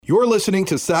You're listening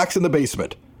to Sox in the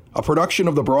Basement, a production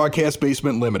of the Broadcast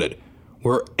Basement Limited,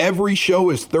 where every show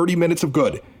is 30 minutes of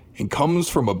good and comes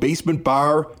from a basement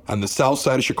bar on the south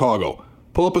side of Chicago.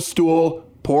 Pull up a stool,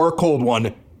 pour a cold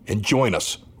one, and join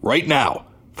us right now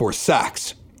for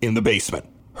Sox in the Basement.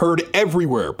 Heard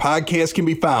everywhere podcasts can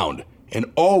be found, and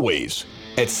always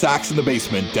at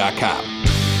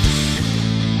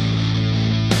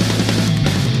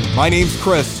soxinthebasement.com. My name's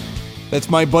Chris. That's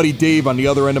my buddy Dave on the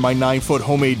other end of my 9-foot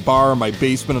homemade bar in my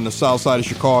basement on the south side of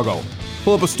Chicago.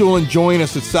 Pull up a stool and join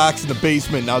us at Sox in the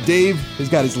Basement. Now, Dave has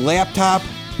got his laptop.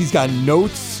 He's got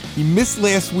notes. He missed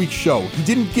last week's show. He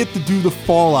didn't get to do the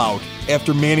fallout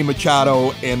after Manny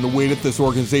Machado and the way that this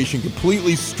organization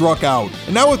completely struck out.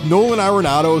 And now with Nolan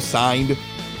Arenado signed,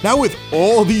 now with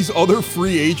all these other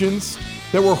free agents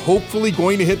that were hopefully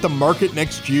going to hit the market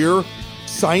next year,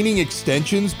 signing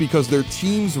extensions because their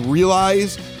teams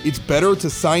realize it's better to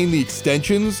sign the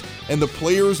extensions, and the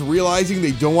players realizing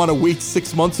they don't want to wait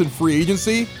 6 months in free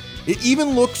agency, it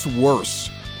even looks worse.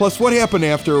 Plus, what happened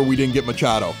after we didn't get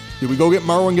Machado? Did we go get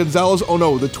Marwin Gonzalez? Oh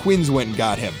no, the Twins went and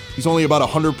got him. He's only about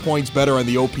 100 points better on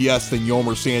the OPS than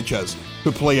Yomer Sanchez.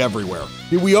 Could play everywhere.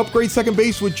 Did we upgrade second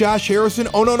base with Josh Harrison?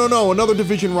 Oh no, another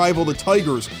division rival, the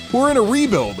Tigers, who are in a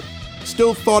rebuild,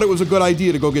 still thought it was a good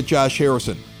idea to go get Josh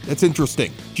Harrison. That's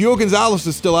interesting. Gio Gonzalez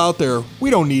is still out there.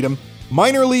 We don't need him.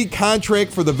 Minor league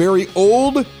contract for the very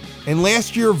old and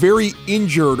last year very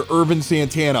injured Irvin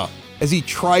Santana as he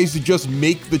tries to just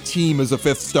make the team as a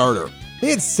fifth starter.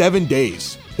 They had 7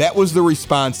 days. That was the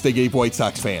response they gave White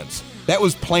Sox fans. That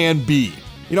was plan B.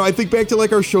 You know, I think back to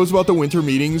like our shows about the winter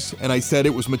meetings, and I said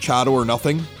it was Machado or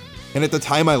nothing. And at the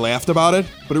time I laughed about it,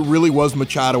 but it really was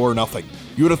Machado or nothing.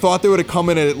 You would have thought they would have come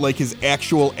in at like his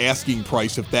actual asking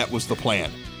price if that was the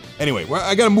plan. Anyway,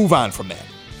 I got to move on from that.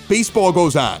 Baseball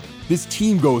goes on. This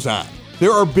team goes on.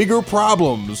 There are bigger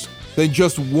problems than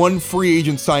just one free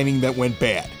agent signing that went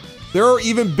bad. There are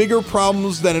even bigger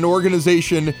problems than an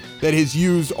organization that has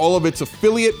used all of its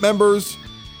affiliate members,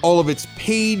 all of its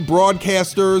paid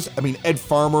broadcasters. I mean, Ed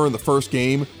Farmer in the first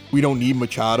game. We don't need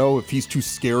Machado if he's too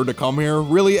scared to come here.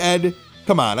 Really, Ed?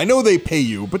 Come on, I know they pay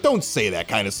you, but don't say that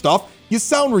kind of stuff. You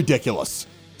sound ridiculous.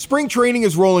 Spring training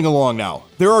is rolling along now.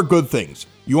 There are good things.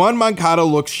 Yoan Moncada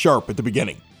looks sharp at the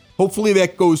beginning. Hopefully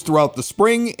that goes throughout the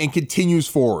spring and continues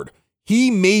forward.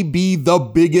 He may be the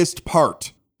biggest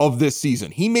part of this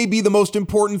season. He may be the most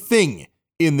important thing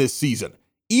in this season.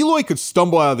 Eloy could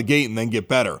stumble out of the gate and then get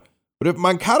better. But if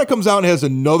Moncada comes out and has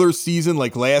another season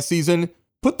like last season,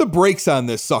 put the brakes on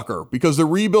this sucker because the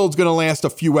rebuild's going to last a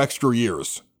few extra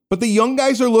years. But the young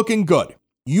guys are looking good.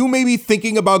 You may be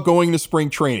thinking about going to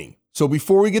spring training. So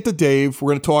before we get to Dave,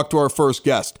 we're going to talk to our first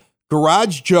guest.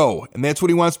 Garage Joe, and that's what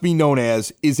he wants to be known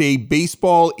as, is a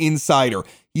baseball insider.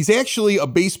 He's actually a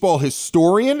baseball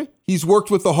historian. He's worked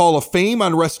with the Hall of Fame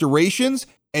on restorations,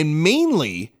 and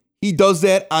mainly he does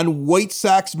that on White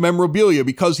Sox memorabilia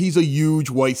because he's a huge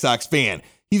White Sox fan.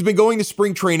 He's been going to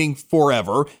spring training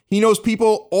forever. He knows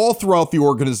people all throughout the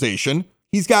organization.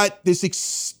 He's got this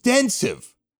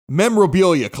extensive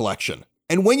memorabilia collection.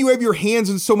 And when you have your hands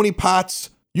in so many pots,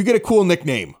 you get a cool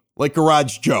nickname like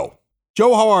Garage Joe.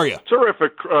 Joe, how are you?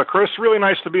 Terrific, Chris. Really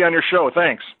nice to be on your show.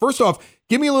 Thanks. First off,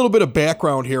 give me a little bit of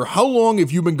background here. How long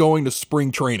have you been going to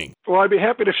spring training? Well, I'd be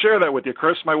happy to share that with you,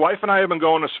 Chris. My wife and I have been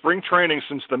going to spring training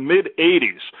since the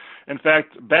mid-'80s. In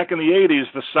fact, back in the 80s,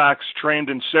 the Sox trained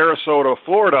in Sarasota,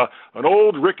 Florida, an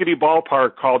old rickety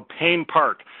ballpark called Payne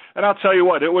Park. And I'll tell you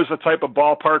what, it was the type of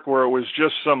ballpark where it was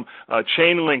just some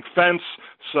chain link fence,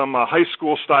 some high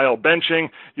school style benching.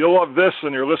 You'll love this,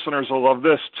 and your listeners will love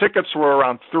this. Tickets were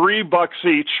around $3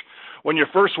 each. When you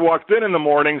first walked in the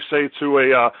morning, say to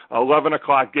a 11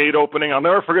 o'clock gate opening, I'll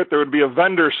never forget there would be a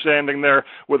vendor standing there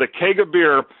with a keg of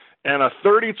beer and a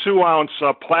 32-ounce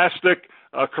plastic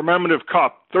commemorative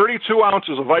cup. 32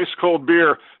 ounces of ice cold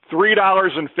beer,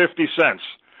 $3.50.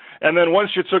 And then once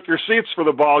you took your seats for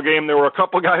the ball game, there were a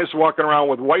couple guys walking around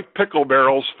with white pickle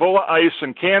barrels full of ice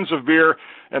and cans of beer,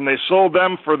 and they sold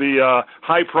them for the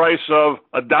high price of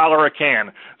 $1 a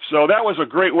can. So that was a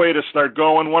great way to start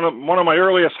going. One of my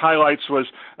earliest highlights was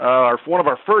one of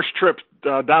our first trips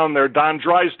down there. Don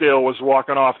Drysdale was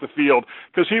walking off the field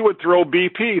because he would throw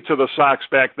BP to the Sox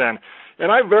back then.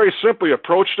 And I very simply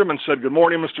approached him and said, "Good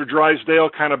morning, Mr.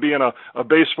 Drysdale," kind of being a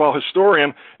baseball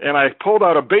historian. And I pulled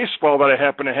out a baseball that I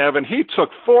happened to have, and he took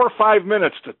 4 or 5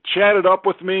 minutes to chat it up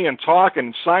with me and talk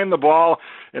and sign the ball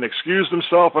and excused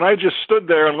himself. And I just stood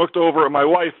there and looked over at my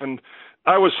wife, and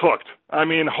I was hooked. I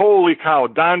mean, holy cow,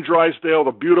 Don Drysdale,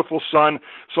 the beautiful son.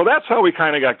 So that's how we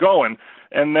kind of got going.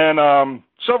 And then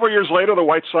several years later, the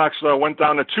White Sox went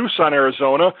down to Tucson,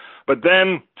 Arizona. But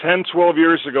then 10, 12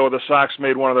 years ago, the Sox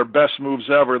made one of their best moves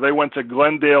ever. They went to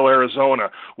Glendale,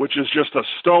 Arizona, which is just a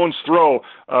stone's throw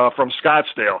from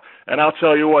Scottsdale. And I'll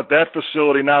tell you what, that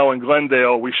facility now in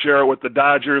Glendale, we share it with the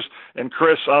Dodgers. And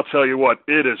Chris, I'll tell you what,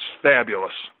 it is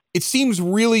fabulous. It seems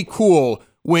really cool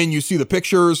when you see the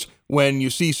pictures, when you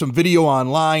see some video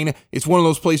online. It's one of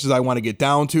those places I want to get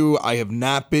down to. I have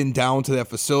not been down to that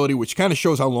facility, which kind of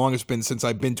shows how long it's been since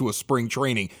I've been to a spring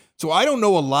training. So I don't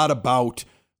know a lot about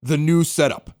the new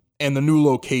setup and the new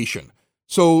location.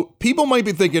 So people might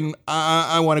be thinking,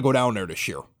 I want to go down there this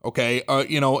year, okay?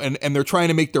 And they're trying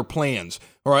to make their plans.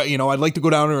 All right, I'd like to go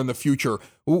down there in the future.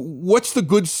 What's the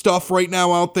good stuff right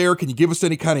now out there? Can you give us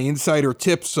any kind of insider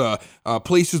tips,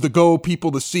 places to go,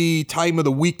 people to see, time of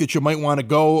the week that you might want to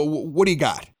go? What do you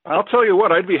got? I'll tell you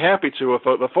what, I'd be happy to. If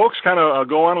the folks kind of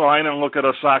go online and look at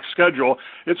a Sox schedule,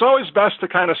 it's always best to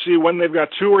kind of see when they've got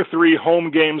 2 or 3 home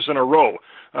games in a row.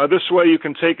 This way you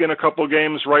can take in a couple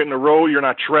games right in a row. You're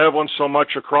not traveling so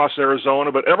much across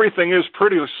Arizona, but everything is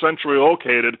pretty centrally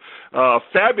located.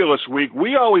 Fabulous week.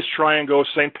 We always try and go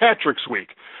St. Patrick's week.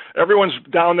 Everyone's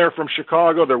down there from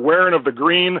Chicago. They're wearing of the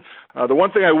green. The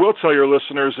one thing I will tell your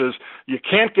listeners is you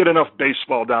can't get enough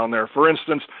baseball down there. For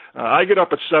instance, I get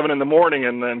up at 7 in the morning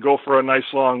and then go for a nice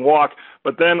long walk,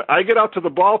 but then I get out to the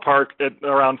ballpark at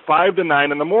around 5 to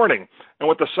 9 in the morning. And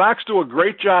what the Sox do a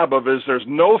great job of is there's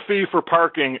no fee for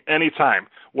parking anytime,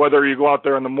 whether you go out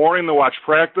there in the morning to watch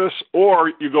practice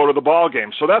or you go to the ball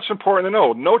game. So that's important to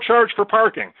know. No charge for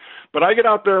parking. But I get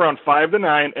out there around 5 to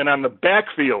 9, and on the back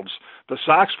fields, the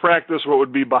Sox practice what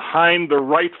would be behind the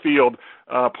right field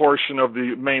portion of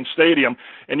the main stadium.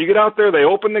 And you get out there, they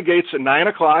open the gates at 9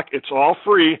 o'clock. It's all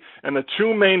free, and the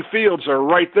 2 main fields are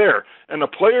right there. And the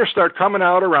players start coming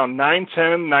out around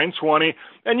 9:10, 9:20,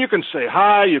 and you can say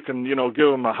hi. You can,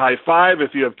 give them a high five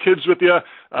if you have kids with you.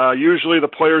 Usually the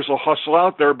players will hustle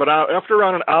out there, but after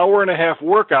around an hour and a half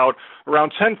workout,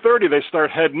 around 10:30 they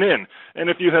start heading in. And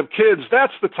if you have kids,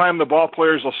 that's the time the ball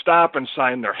players will stop and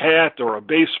sign their hat or a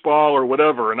baseball or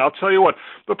whatever. And I'll tell you what,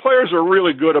 the players are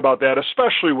really good about that,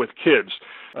 especially with kids.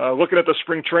 Looking at the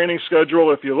spring training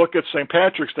schedule, if you look at St.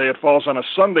 Patrick's Day, it falls on a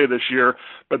Sunday this year.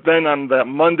 But then on that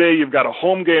Monday, you've got a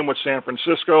home game with San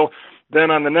Francisco.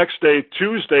 Then on the next day,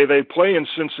 Tuesday, they play in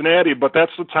Cincinnati, but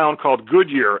that's the town called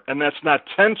Goodyear, and that's not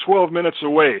 10, 12 minutes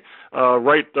away,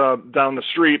 right down the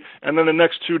street. And then the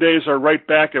next 2 days are right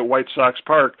back at White Sox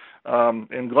Park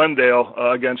in Glendale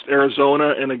against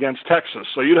Arizona and against Texas.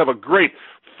 So you'd have a great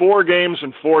 4 games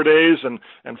in 4 days and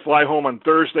fly home on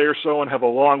Thursday or so and have a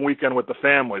long weekend with the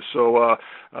family. So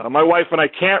my wife and I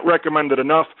can't recommend it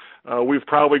enough. We've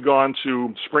probably gone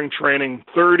to spring training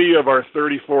 30 of our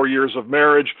 34 years of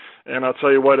marriage, and I'll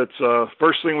tell you what, it's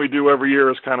first thing we do every year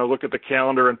is kind of look at the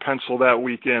calendar and pencil that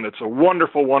week in. It's a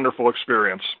wonderful, wonderful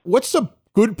experience. What's a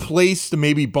good place to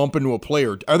maybe bump into a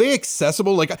player? Are they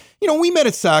accessible? Like, we met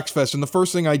at Sox Fest, and the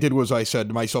first thing I did was I said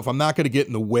to myself, I'm not going to get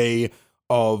in the way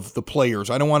of the players.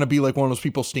 I don't want to be like one of those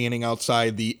people standing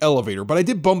outside the elevator, but I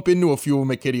did bump into a few of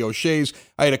them at Kitty O'Shea's.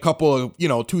 I had a couple of,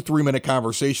 2-3 minute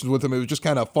conversations with them. It was just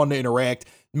kind of fun to interact.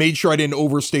 Made sure I didn't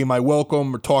overstay my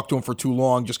welcome or talk to them for too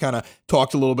long. Just kind of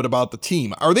talked a little bit about the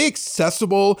team. Are they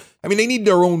accessible? I mean, they need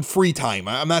their own free time.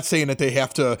 I'm not saying that they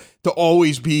have to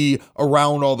always be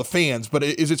around all the fans, but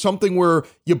is it something where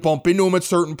you bump into them at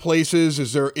certain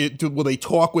places? Will they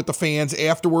talk with the fans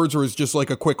afterwards, or is it just like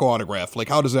a quick autograph? Like,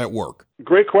 how does that work?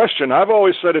 Great question. I've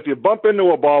always said if you bump into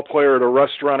a ball player at a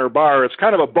restaurant or bar, it's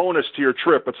kind of a bonus to your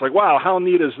trip. It's like, wow, how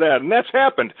neat is that? And that's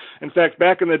happened. In fact,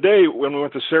 back in the day when we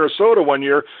went to Sarasota one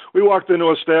year, we walked into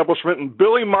an establishment and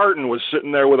Billy Martin was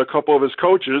sitting there with a couple of his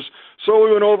coaches. So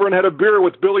we went over and had a beer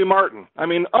with Billy Martin. I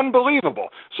mean, unbelievable.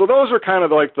 So those are kind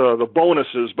of like the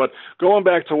bonuses. But going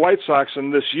back to White Sox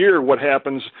and this year, what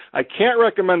happens, I can't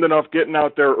recommend enough getting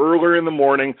out there earlier in the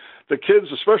morning. The kids,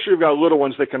 especially if you've got little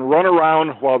ones, they can run around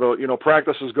while the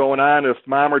practice is going on if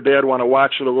mom or dad want to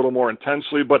watch it a little more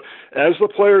intensely. But as the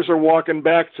players are walking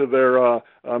back to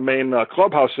their main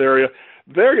clubhouse area,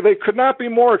 they could not be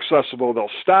more accessible. They'll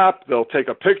stop. They'll take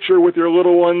a picture with your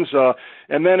little ones.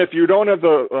 And then if you don't have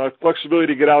the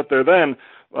flexibility to get out there then,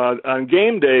 on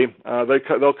game day,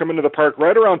 they'll come into the park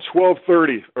right around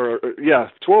 12:30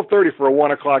 12:30 for a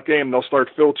 1 o'clock game. They'll start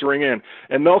filtering in,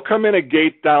 and they'll come in a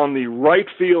gate down the right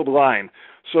field line.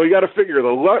 So you got to figure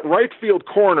the right field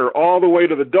corner all the way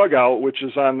to the dugout, which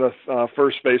is on the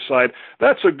first base side.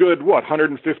 That's a good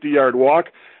 150-yard walk.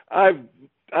 I've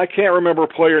I can't remember a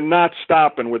player not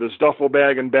stopping with his duffel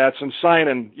bag and bats and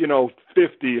signing,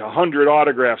 50, 100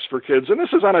 autographs for kids. And this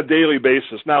is on a daily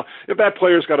basis. Now, if that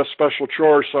player's got a special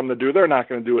chore or something to do, they're not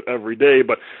going to do it every day.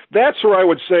 But that's where I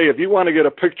would say if you want to get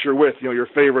a picture with, your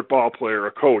favorite ball player,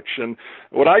 a coach. And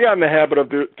what I got in the habit of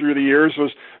through the years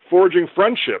was forging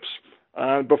friendships.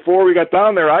 Before we got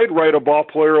down there, I'd write a ball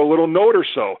player a little note or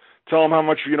so. Tell him how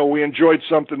much, we enjoyed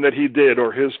something that he did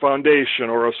or his foundation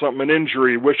or something, an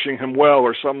injury, wishing him well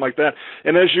or something like that.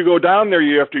 And as you go down there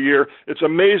year after year, it's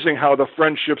amazing how the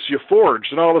friendships you forged.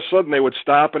 And all of a sudden they would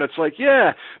stop and it's like,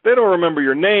 yeah, they don't remember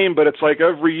your name, but it's like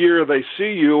every year they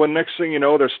see you and next thing you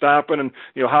know, they're stopping and,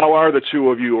 how are the two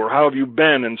of you or how have you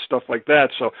been and stuff like that.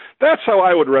 So that's how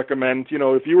I would recommend,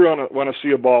 if you want to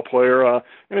see a ball player and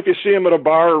if you see him at a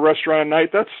bar or restaurant at night,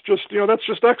 that's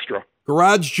just extra.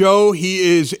 Garage Joe,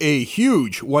 he is a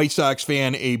huge White Sox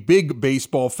fan, a big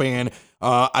baseball fan.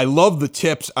 I love the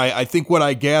tips. I think what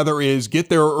I gather is get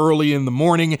there early in the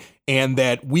morning, and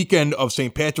that weekend of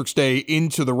St. Patrick's Day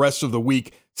into the rest of the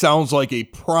week sounds like a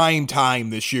prime time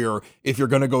this year if you're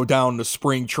going to go down to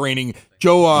spring training.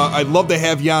 Joe, I'd love to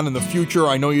have you on in the future.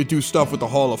 I know you do stuff with the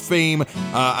Hall of Fame.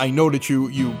 I know that you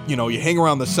hang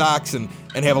around the Sox and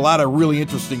have a lot of really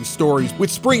interesting stories. With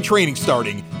spring training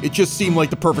starting, it just seemed like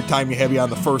the perfect time to have you on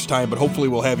the first time, but hopefully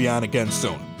we'll have you on again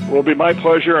soon. Will be my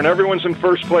pleasure, and everyone's in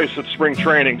first place at spring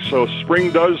training, so spring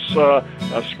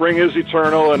is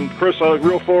eternal, and Chris, I look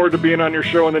real forward to being on your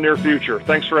show in the near future.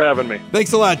 Thanks for having me.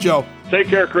 Thanks a lot, Joe. Take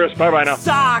care, Chris. Bye-bye now.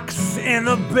 Sox in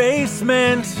the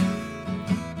basement.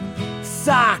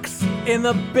 Sox in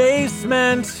the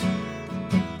basement.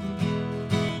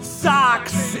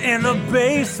 Sox in the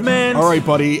basement. All right,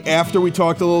 buddy, after we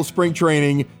talked a little spring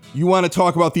training, you want to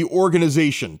talk about the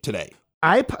organization today.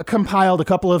 I compiled a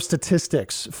couple of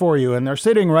statistics for you, and they're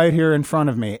sitting right here in front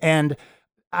of me. And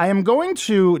I am going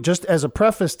to, just as a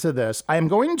preface to this, I am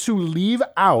going to leave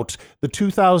out the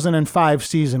 2005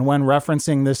 season when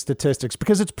referencing this statistics,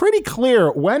 because it's pretty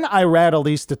clear when I rattle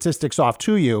these statistics off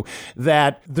to you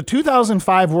that the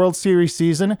 2005 World Series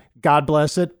season, God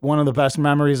bless it, one of the best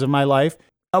memories of my life,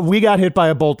 we got hit by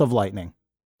a bolt of lightning.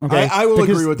 Okay, I will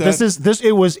agree with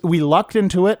that. We lucked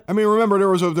into it. I mean, remember there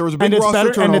was a big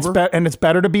roster turnover, and it's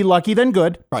better to be lucky than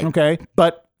good. Right. Okay,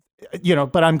 but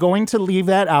I'm going to leave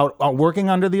that out,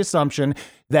 working under the assumption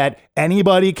that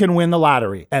anybody can win the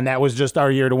lottery, and that was just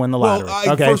our year to win the lottery.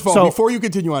 First of all, before you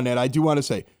continue on that, I do want to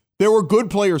say there were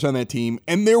good players on that team,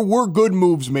 and there were good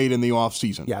moves made in the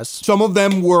offseason. Yes, some of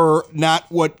them were not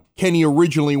what Kenny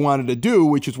originally wanted to do,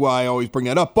 which is why I always bring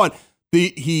that up, but.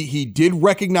 He did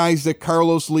recognize that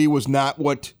Carlos Lee was not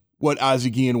what Ozzie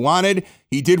Guillen wanted.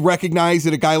 He did recognize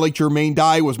that a guy like Jermaine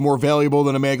Dye was more valuable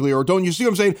than a Maglio Ordonez. You see what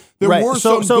I'm saying? There were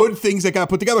some good things that got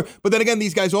put together. But then again,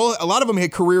 these guys, a lot of them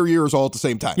had career years all at the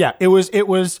same time. Yeah, it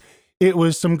was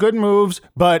some good moves.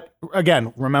 But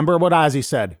again, remember what Ozzie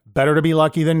said: better to be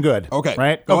lucky than good. Okay,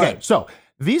 right? Go ahead. So.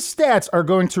 These stats are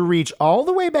going to reach all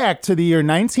the way back to the year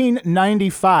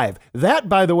 1995. That,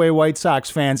 by the way, White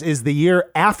Sox fans, is the year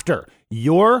after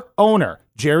your owner,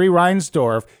 Jerry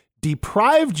Reinsdorf,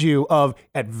 deprived you of,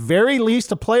 at very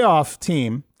least, a playoff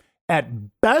team,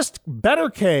 at best, better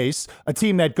case, a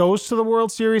team that goes to the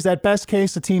World Series, at best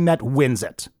case, a team that wins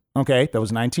it. Okay, that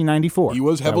was 1994. He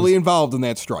was heavily involved in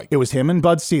that strike. It was him and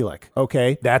Bud Selig.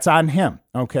 Okay, that's on him.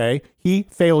 Okay, he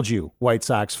failed you, White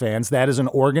Sox fans. That is an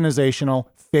organizational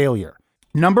failure.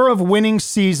 Number of winning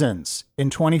seasons in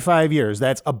 25 years.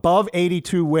 That's above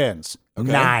 82 wins.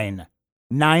 Okay.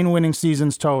 9 winning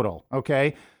seasons total.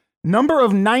 Okay, number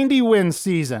of 90-win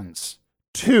seasons.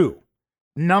 2.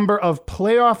 Number of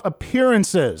playoff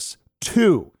appearances.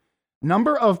 2.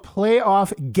 Number of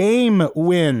playoff game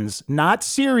wins, not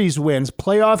series wins,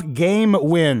 playoff game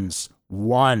wins,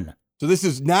 1. So this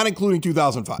is not including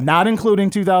 2005. Not including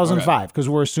 2005, because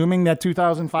we're assuming that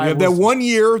 2005 you have that 1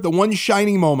 year, the one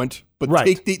shining moment, but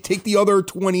right. take the other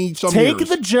 20-some years. Take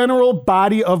the general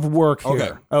body of work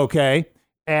here, okay?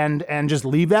 And just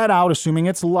leave that out, assuming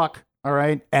it's luck, all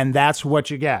right? And that's what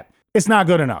you get. It's not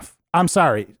good enough. I'm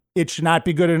sorry. It should not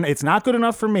be good enough. It's not good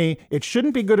enough for me. It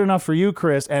shouldn't be good enough for you,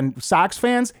 Chris. And Sox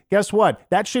fans, guess what?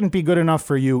 That shouldn't be good enough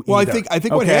for you either. Well, I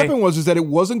think what happened was that it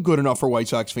wasn't good enough for White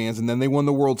Sox fans, and then they won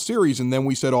the World Series, and then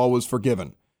we said all was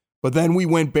forgiven. But then we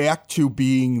went back to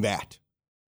being that.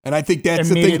 And I think that's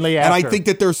the thing. After. And I think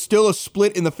that there's still a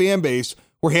split in the fan base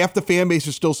where half the fan base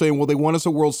is still saying, well, they won us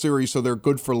a World Series, so they're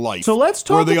good for life. So let's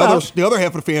talk about the other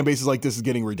half of the fan base is like, this is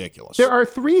getting ridiculous. There are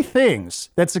 3 things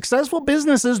that successful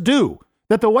businesses do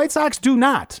that the White Sox do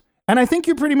not. And I think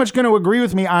you're pretty much going to agree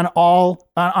with me on all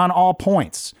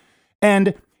points.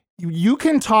 And you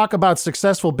can talk about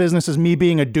successful businesses, me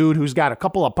being a dude who's got a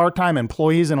couple of part-time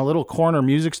employees in a little corner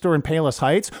music store in Palos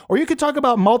Heights, or you could talk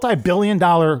about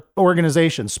multi-billion-dollar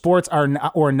organizations, sports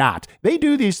or not. They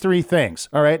do these three things,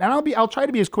 all right? And I'll try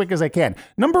to be as quick as I can.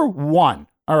 Number one,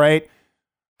 all right,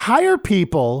 hire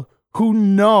people who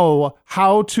know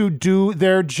how to do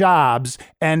their jobs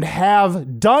and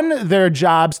have done their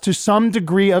jobs to some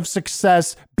degree of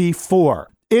success before.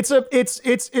 It's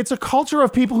a culture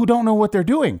of people who don't know what they're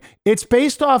doing. It's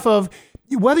based off of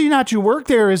whether or not you work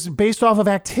there is based off of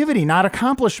activity, not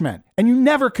accomplishment. And you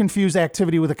never confuse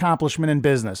activity with accomplishment in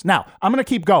business. Now, I'm going to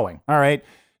keep going. All right.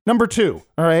 Number two.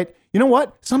 All right. You know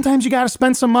what? Sometimes you got to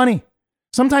spend some money.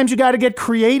 Sometimes you got to get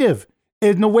creative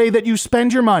in the way that you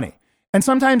spend your money. And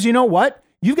sometimes, you know what?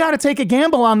 You've got to take a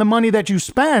gamble on the money that you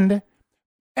spend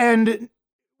and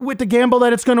with the gamble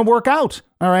that it's going to work out.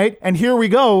 All right. And here we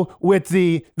go with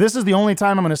this is the only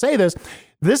time I'm going to say this.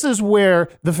 This is where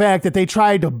the fact that they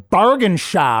tried to bargain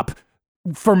shop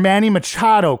for Manny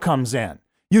Machado comes in.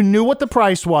 You knew what the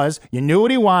price was. You knew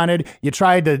what he wanted. You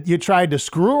tried to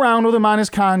screw around with him on his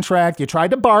contract. You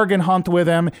tried to bargain hunt with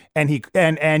him, and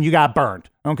you got burned.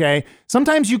 Okay.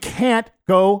 Sometimes you can't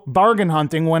go bargain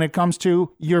hunting when it comes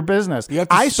to your business. You have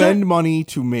to spend money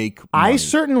to make money. I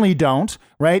certainly don't.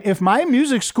 Right. If my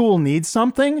music school needs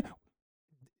something,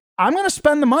 I'm going to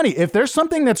spend the money. If there's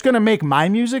something that's going to make my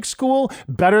music school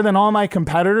better than all my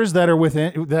competitors that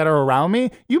are around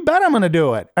me, you bet I'm going to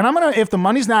do it. And if the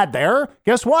money's not there,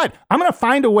 guess what? I'm going to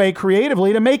find a way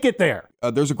creatively to make it there.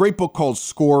 There's a great book called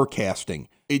Scorecasting.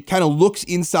 It kind of looks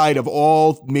inside of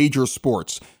all major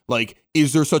sports. Like,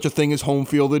 is there such a thing as home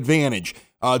field advantage?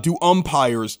 Do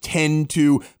umpires tend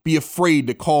to be afraid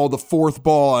to call the fourth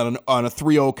ball on a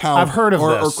 3-0 count? I've heard of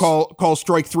this. Or call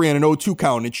strike three on an 0-2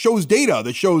 count. It shows data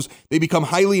that shows they become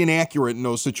highly inaccurate in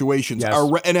those situations. Yes. Our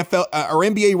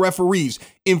NBA referees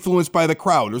influenced by the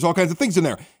crowd. There's all kinds of things in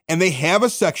there. And they have a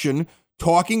section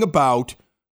talking about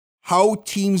how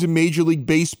teams in Major League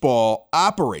Baseball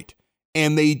operate.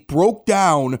 And they broke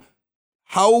down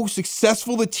how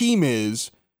successful the team is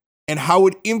and how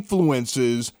it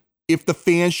influences if the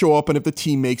fans show up and if the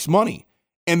team makes money.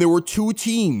 And there were two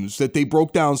teams that they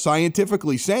broke down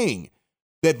scientifically saying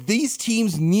that these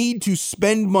teams need to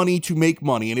spend money to make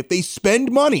money. And if they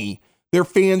spend money, their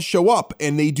fans show up,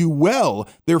 and they do well,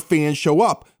 their fans show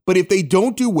up. But if they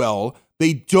don't do well,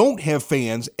 they don't have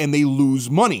fans and they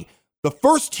lose money. The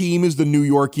first team is the New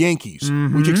York Yankees,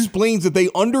 which explains that they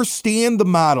understand the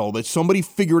model, that somebody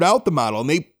figured out the model, and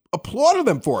they applauded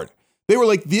them for it. They were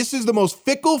like, this is the most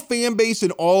fickle fan base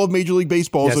in all of Major League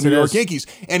Baseball, is the New York Yankees.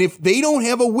 And if they don't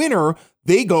have a winner,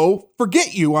 they go,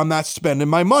 forget you, I'm not spending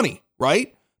my money,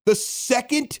 right? The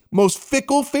second most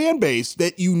fickle fan base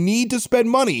that you need to spend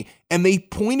money, and they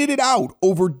pointed it out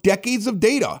over decades of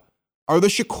data, are the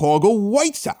Chicago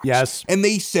White Sox. Yes. And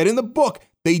they said in the book,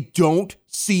 they don't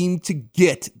seem to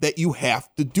get that you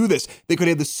have to do this. They could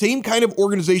have the same kind of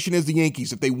organization as the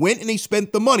Yankees. If they went and they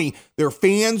spent the money, their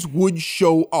fans would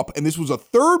show up. And this was a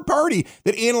third party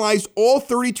that analyzed all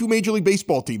 32 Major League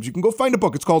Baseball teams. You can go find a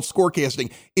book. It's called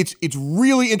Scorecasting. It's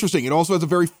really interesting. It also has a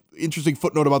very interesting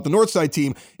footnote about the Northside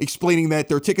team explaining that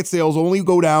their ticket sales only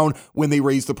go down when they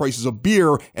raise the prices of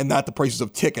beer and not the prices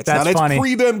of tickets. That's now, funny. That's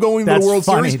pre them going to the World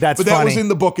Series, but that was in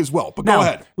the book as well. But now, go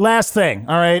ahead. Last thing,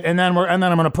 all right, and then I'm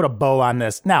going to put a bow on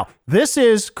this. Now, this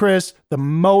is, Chris, the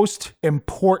most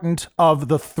important of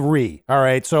the three, all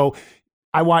right? So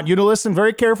I want you to listen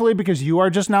very carefully because you are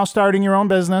just now starting your own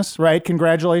business, right?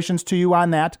 Congratulations to you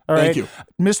on that, all right? Thank you.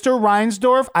 Mr.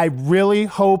 Reinsdorf, I really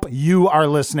hope you are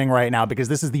listening right now because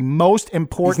this is the most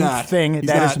important thing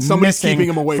that is missing keeping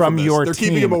him away from your They're team.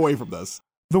 keeping him away from this.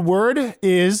 The word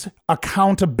is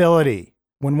accountability.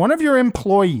 When one of your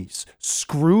employees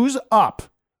screws up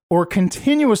or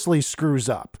continuously screws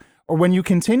up, or when you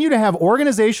continue to have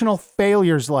organizational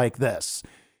failures like this,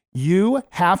 you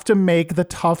have to make the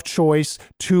tough choice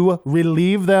to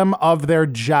relieve them of their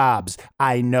jobs.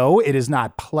 I know it is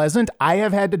not pleasant. I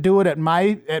have had to do it at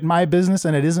my business,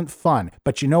 and it isn't fun.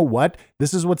 But you know what?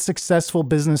 This is what successful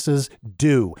businesses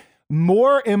do.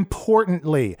 More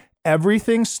importantly,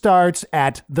 everything starts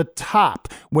at the top.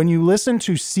 When you listen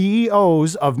to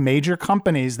CEOs of major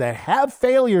companies that have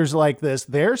failures like this,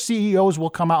 their CEOs will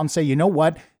come out and say, you know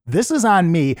what? This is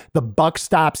on me. The buck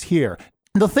stops here.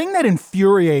 The thing that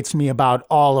infuriates me about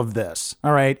all of this,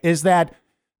 all right, is that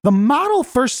the model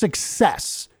for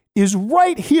success is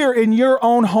right here in your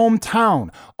own hometown.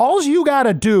 All you got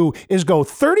to do is go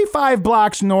 35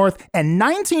 blocks north and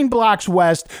 19 blocks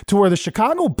west to where the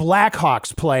Chicago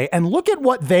Blackhawks play and look at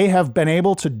what they have been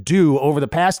able to do over the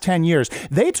past 10 years.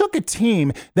 They took a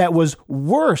team that was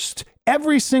worst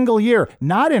every single year,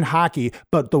 not in hockey,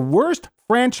 but the worst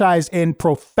franchise in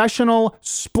professional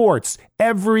sports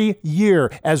every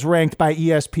year as ranked by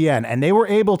ESPN. And they were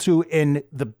able to, in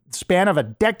the span of a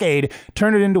decade,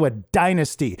 turn it into a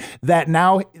dynasty that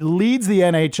now leads the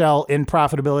NHL in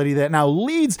profitability, that now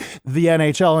leads the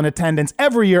NHL in attendance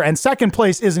every year. And second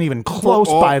place isn't even close,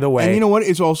 by the way. And you know what?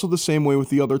 It's also the same way with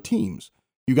the other teams.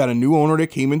 You got a new owner that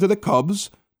came into the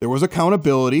Cubs. There was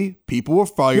accountability. People were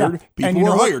fired. People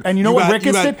were hired. And you know what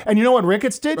Ricketts did? And you know what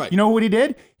Ricketts did? Right. You know what he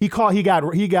did? He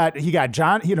got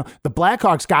John. You know, the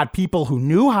Blackhawks got people who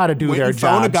knew how to do their jobs.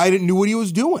 Found a guy that knew what he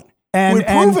was doing. And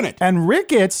proven it. And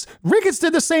Ricketts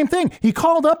did the same thing. He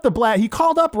called up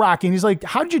Rocky and he's like,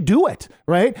 "How did you do it?"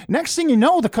 Right? Next thing you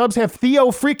know, the Cubs have Theo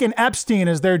freaking Epstein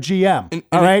as their GM.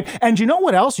 All right. And you know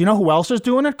what else? You know who else is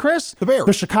doing it, Chris? The Bears.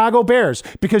 The Chicago Bears.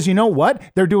 Because you know what?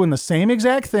 They're doing the same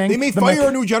exact thing. They may fire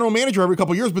a new general manager every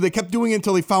couple of years, but they kept doing it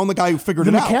until they found the guy who figured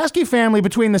it out. The McCaskey family,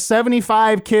 between the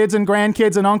 75 kids and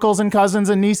grandkids and uncles and cousins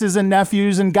and nieces and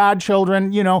nephews and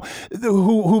godchildren, you know,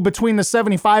 who between the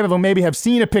 75 of them maybe have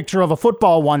seen a picture of a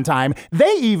football one time,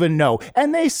 they even know.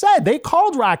 And they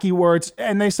called Rocky Wirtz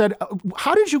and they said,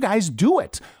 "How did you guys do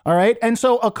it?" All right. And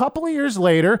so a couple of years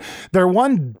later, they're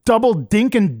one double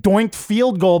dink and doinked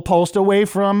field goal post away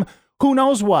from who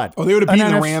knows what. Oh, they would have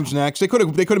beaten the Rams next. They could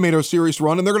have made a serious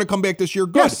run, and they're going to come back this year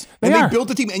good. Yes, they built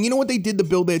a team. And you know what they did to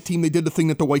build that team? They did the thing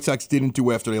that the White Sox didn't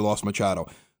do after they lost Machado.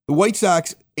 The White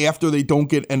Sox, after they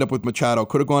end up with Machado,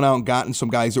 could have gone out and gotten some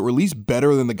guys that were at least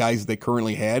better than the guys that they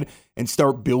currently had and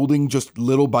start building just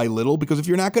little by little. Because if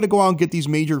you're not going to go out and get these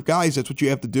major guys, that's what you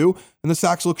have to do. And the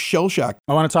Sox look shell-shocked.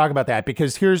 I want to talk about that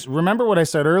because remember what I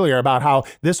said earlier about how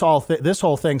this whole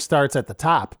thing starts at the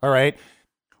top, all right?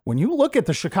 When you look at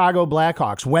the Chicago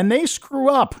Blackhawks, when they screw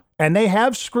up, and they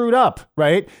have screwed up,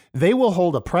 right, they will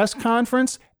hold a press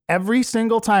conference every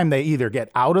single time they either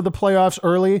get out of the playoffs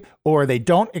early or they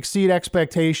don't exceed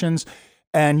expectations.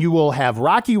 And you will have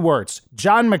Rocky Wirtz,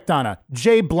 John McDonough,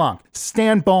 Jay Blunk,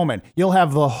 Stan Bowman. You'll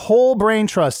have the whole brain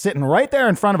trust sitting right there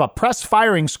in front of a press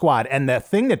firing squad. And the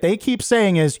thing that they keep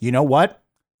saying is, you know what?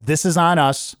 This is on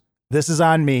us. This is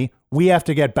on me. We have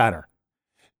to get better.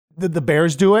 The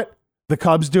Bears do it. The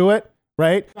Cubs do it.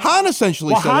 Right? Hahn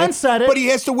essentially said it, but he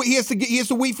has to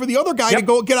wait for the other guy to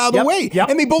go get out of the way.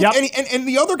 And they both and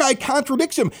the other guy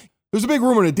contradicts him. There's a big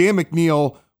rumor that Dan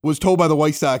McNeil was told by the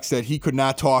White Sox that he could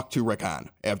not talk to Rick Hahn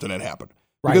after that happened.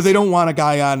 Because they don't want a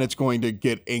guy on that's going to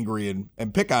get angry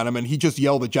and pick on him, and he just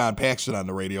yelled at John Paxton on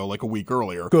the radio like a week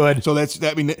earlier. Good. So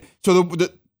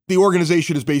the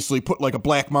organization has basically put like a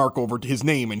black mark over his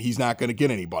name, and he's not going to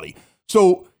get anybody.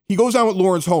 So he goes on with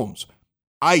Lawrence Holmes.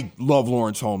 I love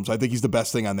Lawrence Holmes. I think he's the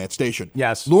best thing on that station.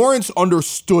 Yes. Lawrence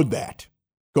understood that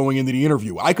going into the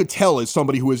interview. I could tell as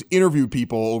somebody who has interviewed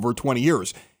people over 20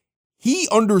 years. He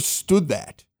understood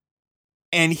that.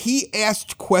 And he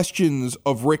asked questions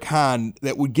of Rick Hahn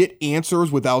that would get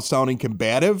answers without sounding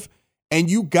combative. And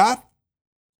you got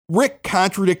Rick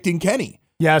contradicting Kenny.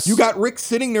 Yes. You got Rick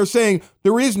sitting there saying,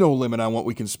 there is no limit on what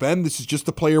we can spend. This is just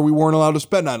the player we weren't allowed to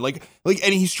spend on.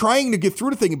 And he's trying to get through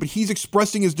the thing, but he's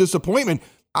expressing his disappointment.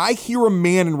 I hear a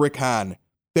man in Rick Hahn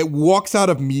that walks out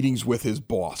of meetings with his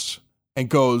boss and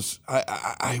goes,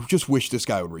 I just wish this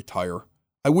guy would retire.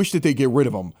 I wish that they get rid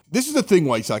of him. This is the thing,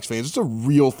 White Sox fans. It's a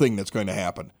real thing that's going to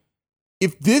happen.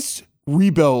 If this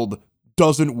rebuild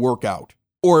doesn't work out,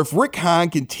 or if Rick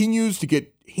Hahn continues to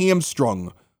get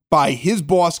hamstrung by his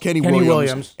boss, Kenny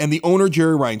Williams, and the owner,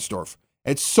 Jerry Reinsdorf,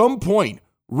 at some point,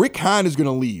 Rick Hahn is going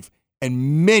to leave,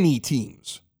 and many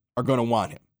teams are going to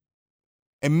want him.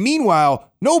 And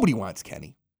meanwhile, nobody wants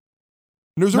Kenny.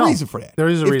 And there's a reason for that. There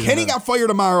is a reason. If Kenny got fired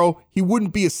tomorrow, he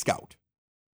wouldn't be a scout.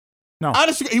 No.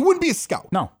 Honestly, he wouldn't be a scout.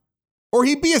 No. Or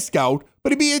he'd be a scout,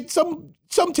 but he'd be in some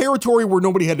territory where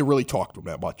nobody had to really talk to him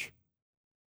that much.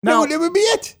 No, that would be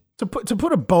it. To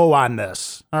put a bow on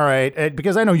this, all right,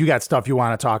 because I know you got stuff you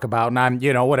want to talk about, and I'm,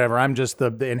 whatever, I'm just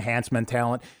the enhancement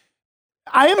talent.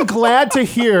 I am glad to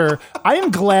hear why.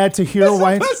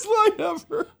 Best line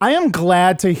ever. I am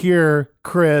glad to hear,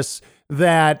 Chris,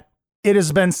 that it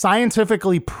has been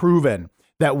scientifically proven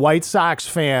that White Sox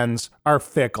fans are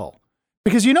fickle.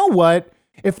 Because you know what?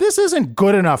 If this isn't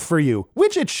good enough for you,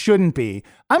 which it shouldn't be,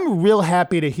 I'm real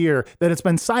happy to hear that it's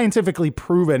been scientifically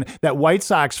proven that White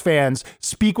Sox fans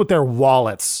speak with their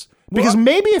wallets. Because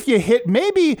maybe if you hit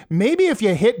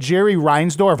Jerry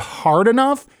Reinsdorf hard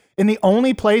enough in the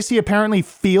only place he apparently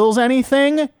feels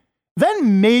anything,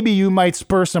 then maybe you might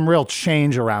spur some real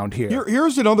change around here.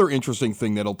 Here's another interesting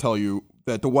thing that'll tell you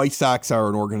that the White Sox are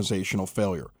an organizational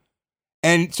failure.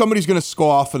 And somebody's going to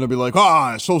scoff and they'll be like,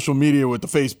 social media with the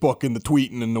Facebook and the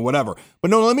tweeting and the whatever.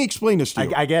 But no, let me explain this to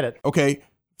you. I get it. Okay.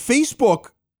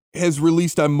 Facebook has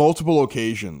released on multiple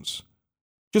occasions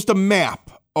just a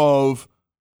map of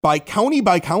by county,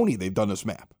 they've done this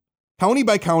map. County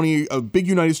by county, a big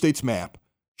United States map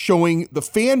showing the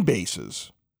fan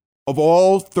bases of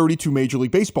all 32 Major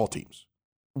League Baseball teams.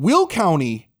 Will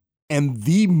County and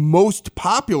the most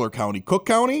popular county, Cook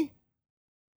County,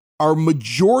 are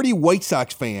majority White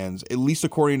Sox fans, at least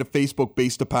according to Facebook,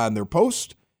 based upon their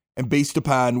post and based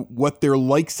upon what their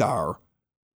likes are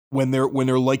when they're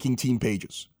liking team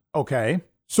pages. Okay.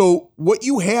 So what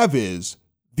you have is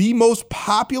the most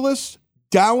populous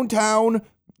downtown,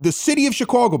 the city of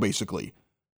Chicago, basically.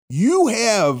 You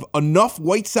have enough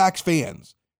White Sox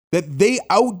fans that they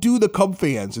outdo the Cub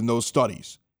fans in those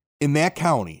studies in that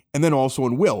county, and then also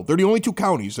in Will. They're the only two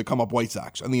counties that come up White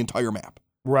Sox on the entire map.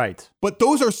 Right. But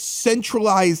those are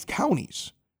centralized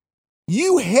counties.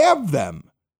 You have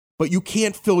them, but you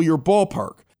can't fill your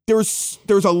ballpark. There's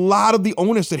a lot of the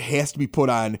onus that has to be put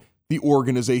on the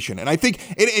organization. And I think,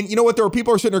 and you know what, there are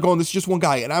people who are sitting there going, this is just one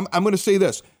guy. And I'm going to say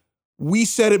this. We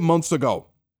said it months ago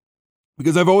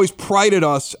because I've always prided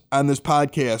us on this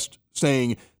podcast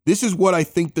saying, this is what I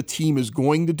think the team is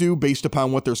going to do based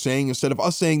upon what they're saying instead of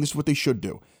us saying this is what they should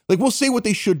do. Like, we'll say what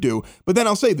they should do, but then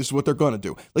I'll say this is what they're going to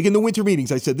do. Like in the winter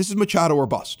meetings, I said, this is Machado or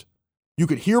bust. You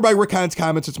could hear by Rick Hahn's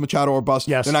comments, it's Machado or bust.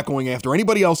 Yes. They're not going after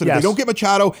anybody else. And if they don't get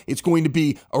Machado, it's going to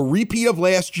be a repeat of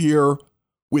last year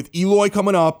with Eloy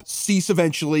coming up, Cease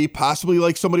eventually, possibly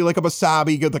like somebody like a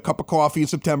Basabe, get the cup of coffee in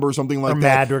September or something like or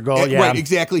that. Madrigal, yeah. Right,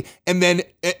 exactly. And then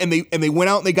they went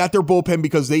out and they got their bullpen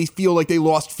because they feel like they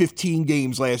lost 15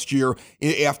 games last year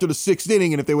after the sixth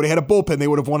inning, and if they would have had a bullpen, they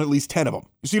would have won at least 10 of them.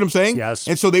 You see what I'm saying? Yes.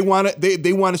 And so they want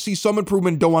to see some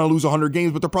improvement, don't want to lose 100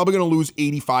 games, but they're probably going to lose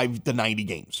 85 to 90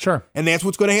 games. Sure. And that's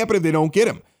what's going to happen if they don't get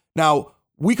him. Now,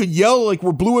 we could yell like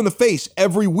we're blue in the face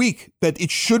every week that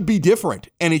it should be different,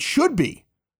 and it should be.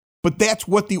 But that's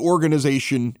what the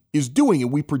organization is doing.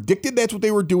 And we predicted that's what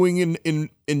they were doing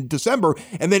in December.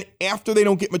 And then after they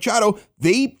don't get Machado,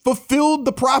 they fulfilled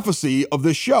the prophecy of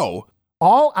this show.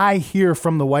 All I hear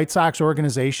from the White Sox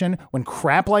organization when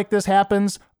crap like this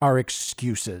happens are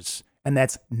excuses. And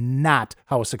that's not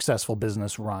how a successful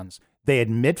business runs. They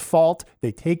admit fault,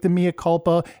 they take the mea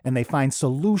culpa, and they find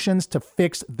solutions to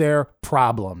fix their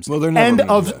problems. Well, they're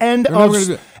never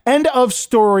end of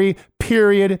story,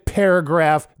 period,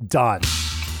 paragraph, done.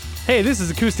 Hey, this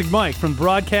is Acoustic Mike from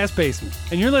Broadcast Basement,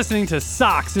 and you're listening to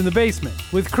Sox in the Basement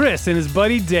with Chris and his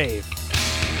buddy Dave.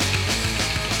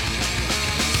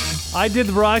 I did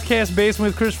the Broadcast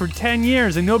Basement with Chris for 10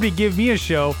 years, and nobody gave me a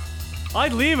show.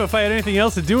 I'd leave if I had anything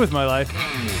else to do with my life.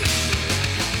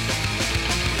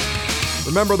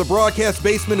 Remember, the Broadcast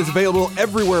Basement is available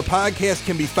everywhere podcasts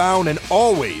can be found and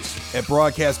always at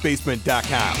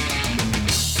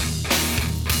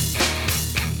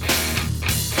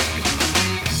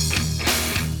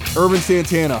broadcastbasement.com. Irvin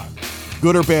Santana,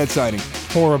 good or bad signing?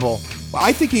 Horrible.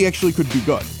 I think he actually could be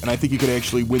good, and I think he could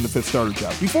actually win the fifth starter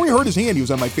job. Before he hurt his hand, he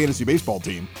was on my fantasy baseball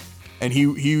team, and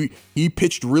he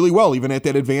pitched really well, even at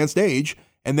that advanced age.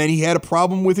 And then he had a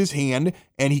problem with his hand,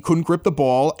 and he couldn't grip the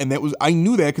ball. And I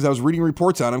knew that because I was reading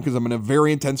reports on him because I'm in a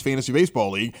very intense fantasy baseball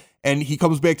league. And he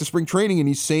comes back to spring training, and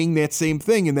he's saying that same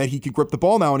thing, and that he can grip the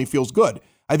ball now, and he feels good.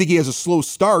 I think he has a slow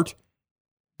start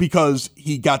because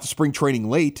he got to spring training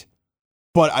late.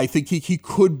 But I think he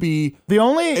could be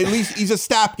at least he's a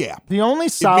stopgap. The only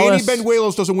solace, if Manny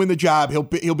Benuelos doesn't win the job, he'll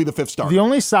be the fifth starter. The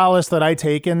only solace that I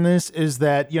take in this is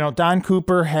that Don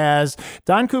Cooper has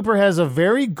a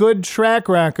very good track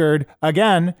record.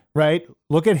 Again, right?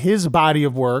 Look at his body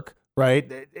of work, right?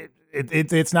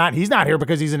 He's not here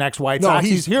because he's an ex-White Sox.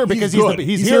 He's here because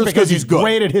he's here because he's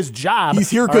great at his job. He's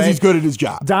here because he's good at his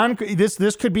job.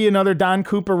 This could be another Don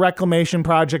Cooper reclamation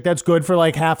project that's good for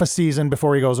like half a season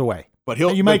before he goes away. But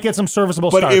you might get some serviceable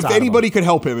starts. But if anybody could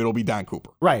help him, it'll be Don Cooper.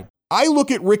 Right. I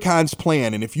look at Rick Hahn's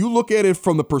plan, and if you look at it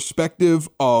from the perspective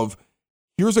of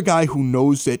here's a guy who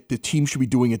knows that the team should be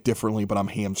doing it differently, but I'm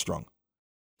hamstrung.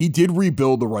 He did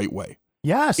rebuild the right way.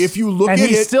 Yes. If you look and at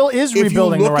he it, still is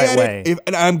rebuilding the right way.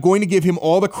 And I'm going to give him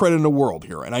all the credit in the world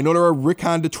here. And I know there are Rick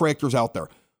Hahn detractors out there.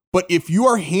 But if you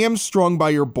are hamstrung by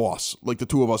your boss, like the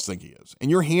two of us think he is, and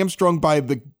you're hamstrung by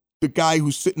the guy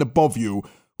who's sitting above you,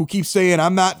 who keeps saying,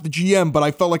 I'm not the GM, but I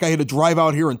felt like I had to drive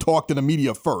out here and talk to the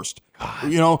media first.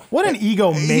 God, what an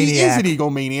egomaniac. He is an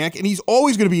egomaniac, and he's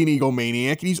always going to be an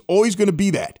egomaniac, and he's always going to be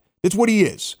that. That's what he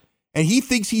is. And he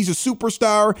thinks he's a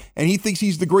superstar, and he thinks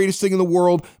he's the greatest thing in the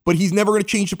world, but he's never going to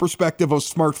change the perspective of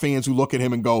smart fans who look at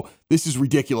him and go, this is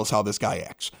ridiculous how this guy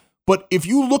acts. But if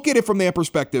you look at it from that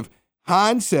perspective,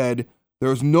 Hahn said,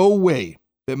 there's no way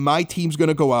that my team's going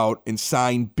to go out and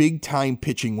sign big-time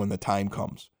pitching when the time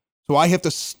comes. So I have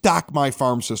to stock my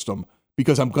farm system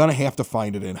because I'm going to have to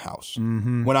find it in-house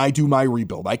when I do my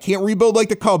rebuild. I can't rebuild like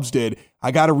the Cubs did.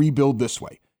 I got to rebuild this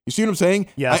way. You see what I'm saying?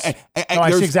 Yes.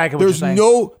 I see exactly what you're saying.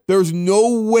 There's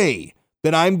no way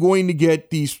that I'm going to get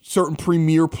these certain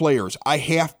premier players. I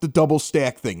have to double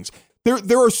stack things.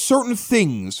 There are certain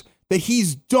things that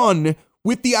he's done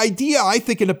with the idea, I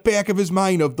think, in the back of his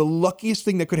mind of the luckiest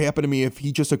thing that could happen to me if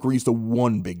he just agrees to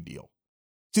one big deal.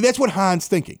 See, that's what Han's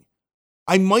thinking.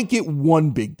 I might get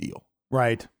one big deal.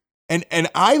 Right. And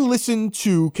I listened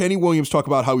to Kenny Williams talk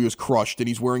about how he was crushed and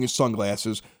he's wearing his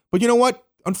sunglasses. But you know what?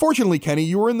 Unfortunately, Kenny,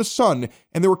 you were in the sun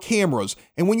and there were cameras.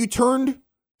 And when you turned,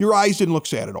 your eyes didn't look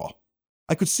sad at all.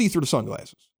 I could see through the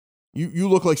sunglasses. You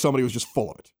look like somebody who was just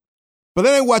full of it. But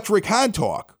then I watched Rick Hahn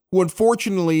talk, who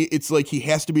unfortunately, it's like he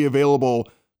has to be available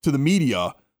to the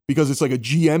media because it's like a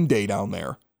GM day down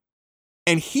there.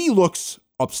 And he looks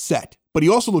upset, but he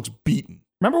also looks beaten.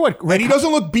 Remember what? And he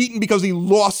doesn't look beaten because he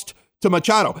lost to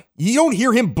Machado. You don't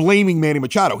hear him blaming Manny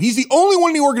Machado. He's the only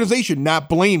one in the organization not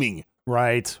blaming.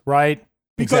 Right.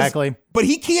 Exactly. But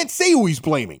he can't say who he's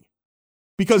blaming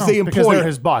because they employ because they're him.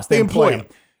 his boss. They employ him.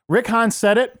 Rick Hahn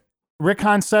said it. Rick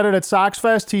Hahn said it at Sox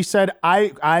Fest. He said,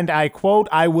 I quote,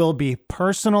 I will be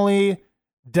personally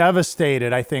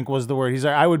devastated, I think was the word. He's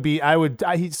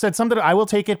like, he said something, I will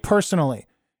take it personally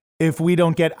if we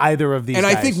don't get either of these guys.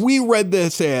 I think we read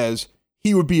this as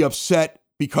he would be upset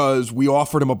because we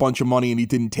offered him a bunch of money and he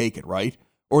didn't take it, right?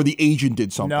 Or the agent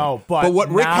did something. No, but what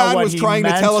Rick Hahn was trying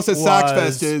to tell us at Sox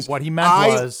Fest is what he meant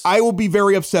was I will be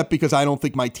very upset because I don't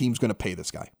think my team's going to pay this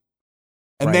guy.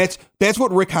 And right. that's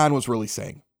what Rick Hahn was really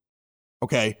saying.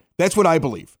 Okay? That's what I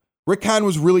believe. Rick Hahn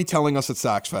was really telling us at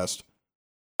Sox Fest,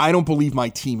 I don't believe my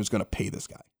team is going to pay this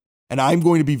guy. And I'm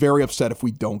going to be very upset if we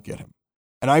don't get him.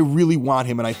 And I really want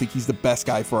him, and I think he's the best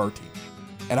guy for our team.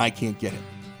 And I can't get him.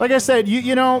 Like I said, you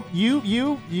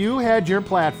had your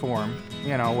platform,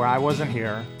 where I wasn't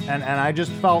here, and I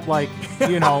just felt like,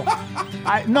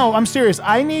 I'm serious.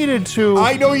 I needed to.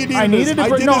 I know you needed. I needed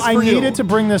this. to. I needed to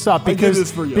bring this up because I did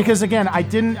this for you. Because again,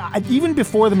 even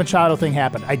before the Machado thing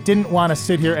happened, I didn't want to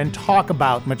sit here and talk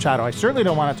about Machado. I certainly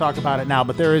don't want to talk about it now,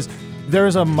 but there is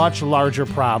a much larger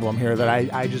problem here that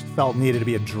I just felt needed to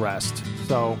be addressed.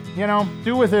 So,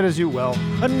 do with it as you will.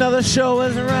 Another show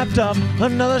is wrapped up.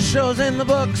 Another show's in the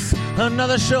books.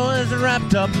 Another show is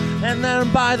wrapped up. And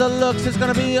then by the looks, it's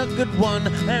going to be a good one.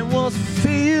 And we'll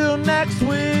see you next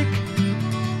week.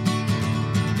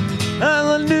 And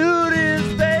the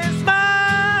nudist basement.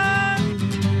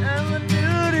 And the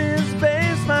nudist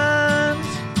basement.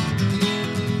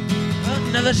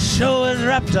 Another show is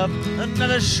wrapped up.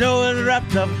 Another show is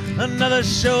wrapped up. Another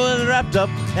show is wrapped up.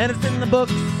 And it's in the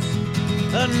books.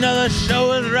 Another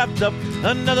show is wrapped up.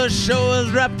 Another show is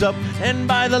wrapped up. And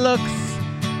by the looks,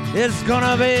 it's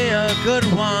gonna be a good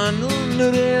one.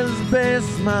 Nudist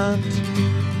basement.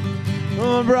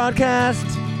 Broadcast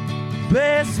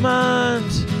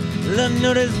basement. The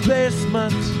nudist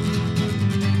basement.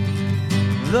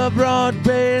 The broad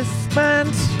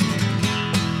basement.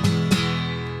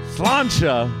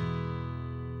 Slancha.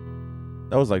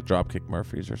 That was like Dropkick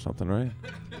Murphys or something, right?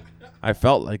 I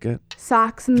felt like it.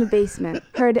 Sox in the Basement.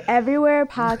 Heard everywhere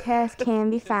podcasts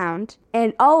can be found.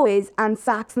 And always on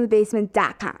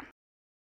soxinthebasement.com.